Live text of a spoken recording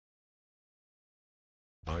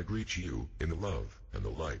I greet you in the love and the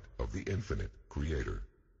light of the infinite Creator.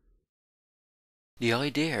 The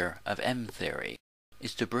idea of M-theory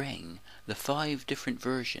is to bring the 5 different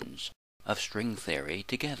versions of string theory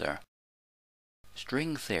together.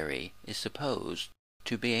 String theory is supposed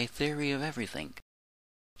to be a theory of everything,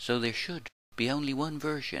 so there should be only one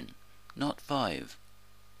version, not 5.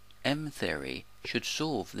 M-theory should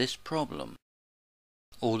solve this problem.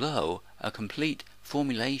 Although a complete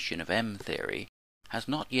formulation of M-theory has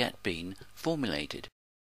not yet been formulated,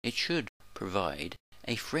 it should provide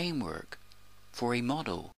a framework for a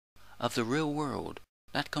model of the real world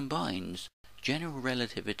that combines general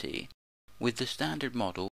relativity with the standard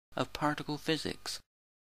model of particle physics.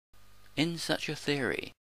 In such a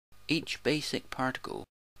theory, each basic particle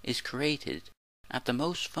is created at the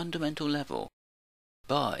most fundamental level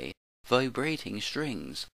by vibrating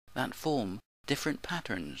strings that form different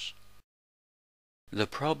patterns. The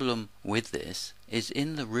problem with this is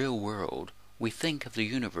in the real world we think of the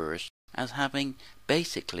universe as having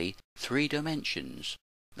basically 3 dimensions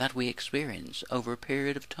that we experience over a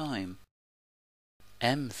period of time.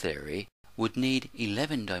 M-theory would need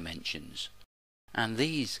 11 dimensions, and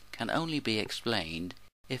these can only be explained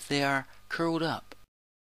if they are curled up,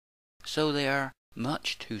 so they are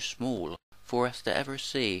much too small for us to ever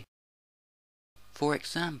see. For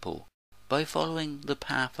example, by following the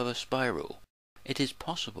path of a spiral, it is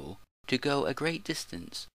possible to go a great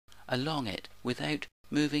distance along it without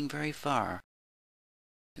moving very far.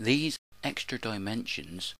 These extra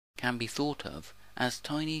dimensions can be thought of as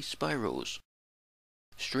tiny spirals.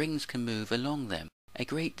 Strings can move along them a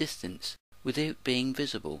great distance without being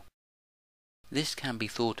visible. This can be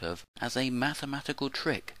thought of as a mathematical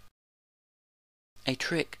trick. A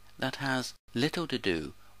trick that has little to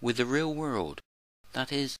do with the real world,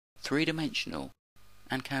 that is 3-dimensional,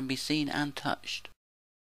 and can be seen and touched.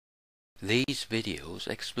 These videos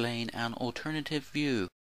explain an alternative view,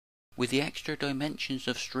 with the extra dimensions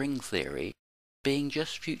of string theory being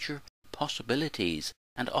just future possibilities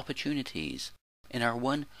and opportunities in our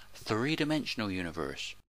one 3-dimensional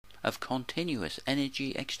universe of continuous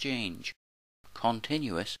energy exchange,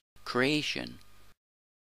 continuous creation.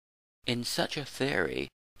 In such a theory,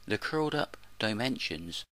 the curled up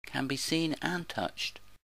dimensions can be seen and touched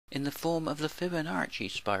in the form of the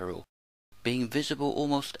Fibonacci spiral, being visible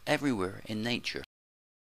almost everywhere in nature.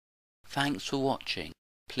 Thanks for watching.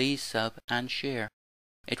 Please sub and share.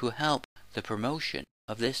 It will help the promotion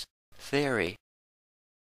of this theory.